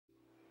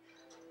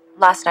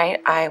last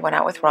night I went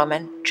out with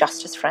Roman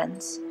just as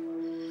friends.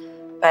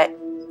 But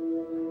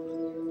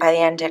by the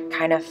end, it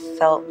kind of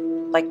felt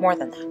like more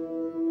than that.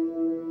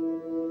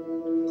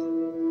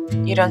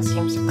 You don't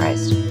seem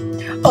surprised.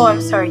 Oh, I'm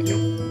sorry.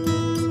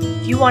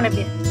 You want to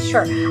be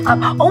sure?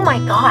 Oh my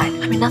God!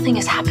 I mean, nothing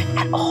has happened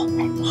at all.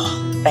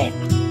 But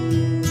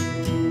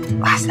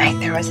last night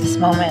there was this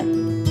moment.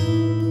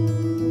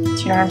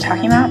 Do you know what I'm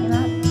talking about?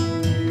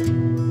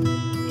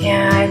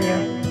 Yeah, I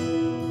do.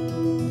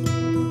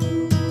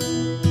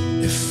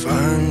 If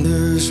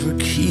finders were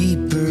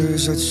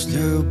keepers, I'd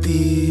still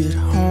be at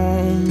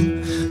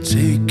home.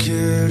 Take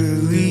it or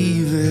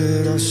leave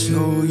it, I'll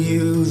show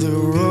you the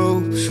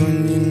ropes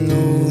when you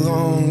no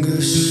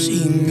longer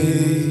see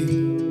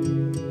me.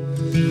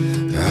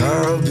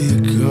 I'll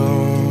be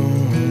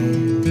gone.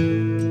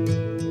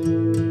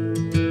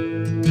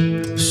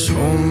 So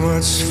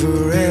much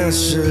for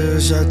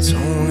answers, I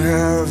don't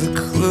have a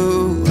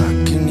clue.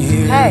 I can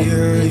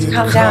hear you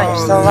calm down, you're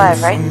still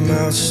alive, right? from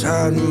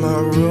outside my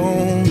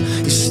room.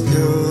 You're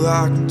still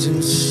locked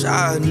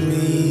inside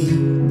me.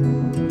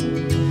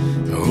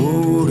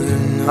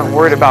 I'm not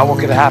worried about what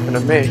could happen to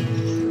me.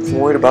 I'm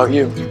worried about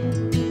you.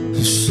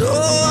 So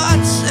I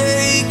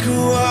take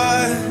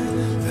what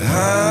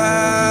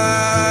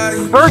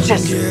I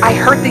Burgess, I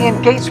heard the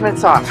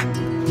engagement's off.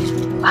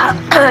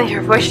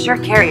 Your voice sure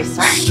carries,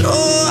 sorry. So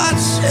I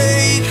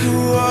take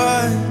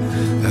what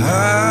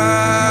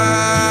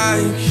I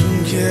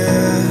can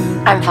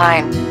get. I'm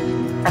fine.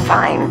 I'm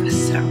fine.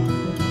 So.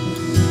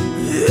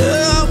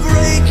 Yeah,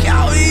 break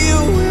out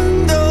your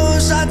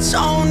windows, I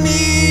don't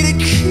need a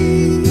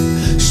key.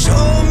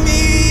 Show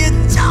me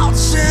your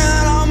doubts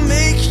and I'll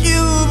make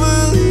you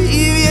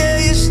believe. Yeah,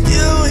 you're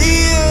still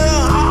here to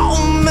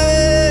haunt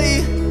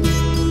me,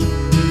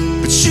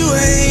 but you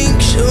ain't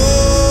gone.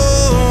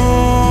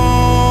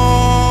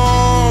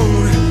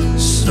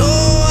 So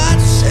I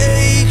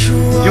take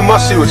what You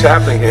must see what's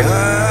happening here.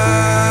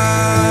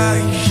 I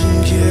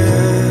can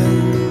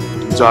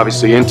get. He's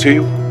obviously into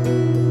you.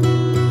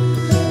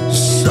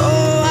 So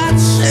I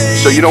take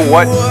So you know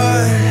what?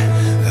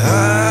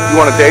 You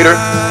want to date her?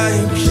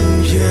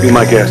 Be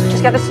my guest.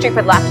 Just get the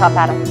stupid laptop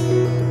out of him.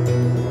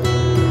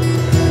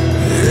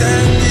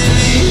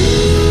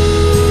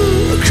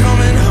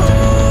 Coming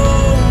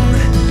home,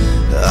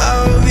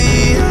 I'll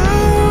be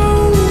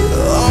out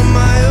on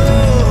my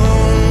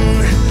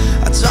own.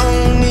 I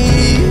don't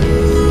need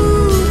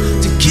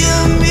you to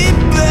give me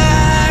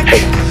back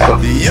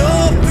the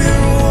open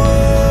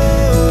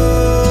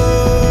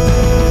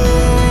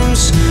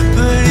wounds.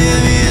 But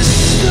if you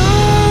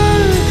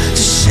start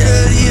to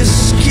shed your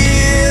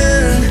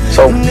skin,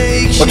 So,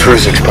 what's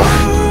Ruzek's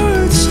plan?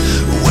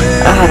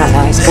 I don't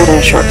know, he's good in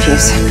a short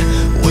fuse.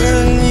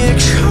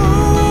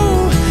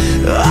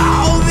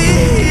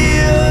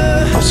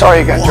 I'm sorry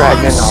you got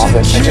dragged into all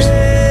this.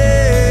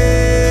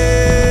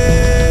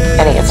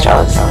 And he gets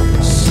jealous. I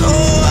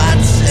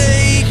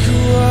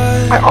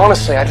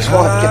just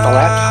wanted to get the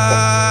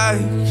laptop.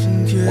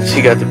 What's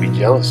he got to be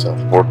jealous of?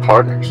 We're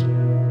partners.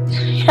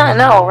 Yeah, I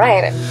know,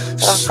 right?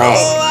 That's what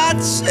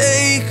I'm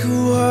saying.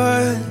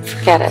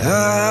 Forget it.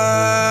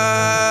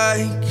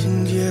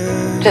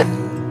 Just,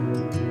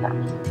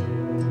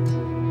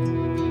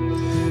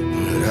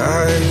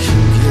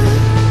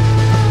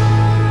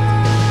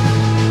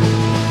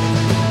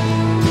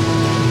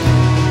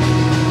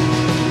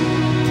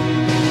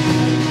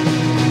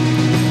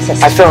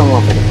 I fell in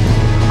love with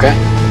him, okay?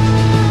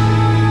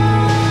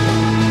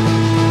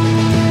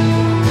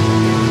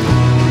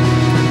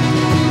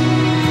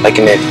 Like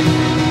an idiot.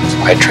 So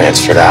I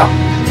transferred out.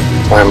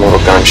 That's why I'm a little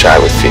gun shy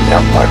with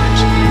female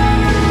partners.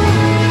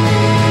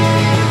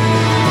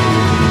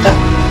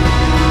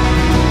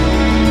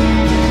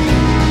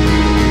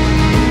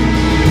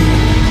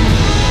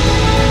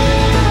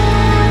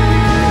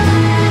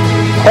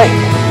 Hey.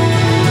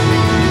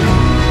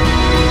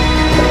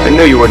 I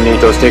knew you wouldn't need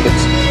those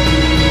tickets.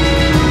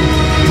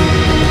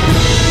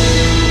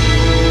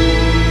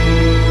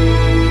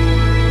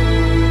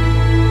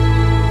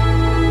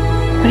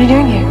 what are you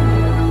doing here?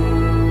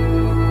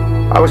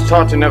 I was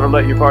taught to never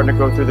let your partner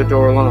go through the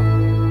door alone.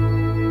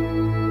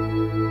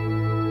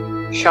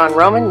 Sean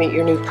Roman, meet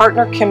your new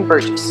partner, Kim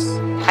Burgess.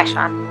 Hi,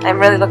 Sean. I'm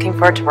really looking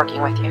forward to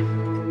working with you.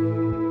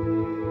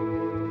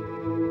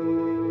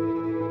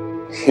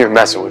 You're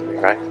messing with me,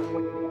 right?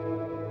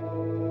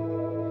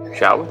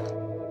 Shall we?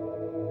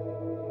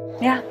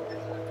 Yeah.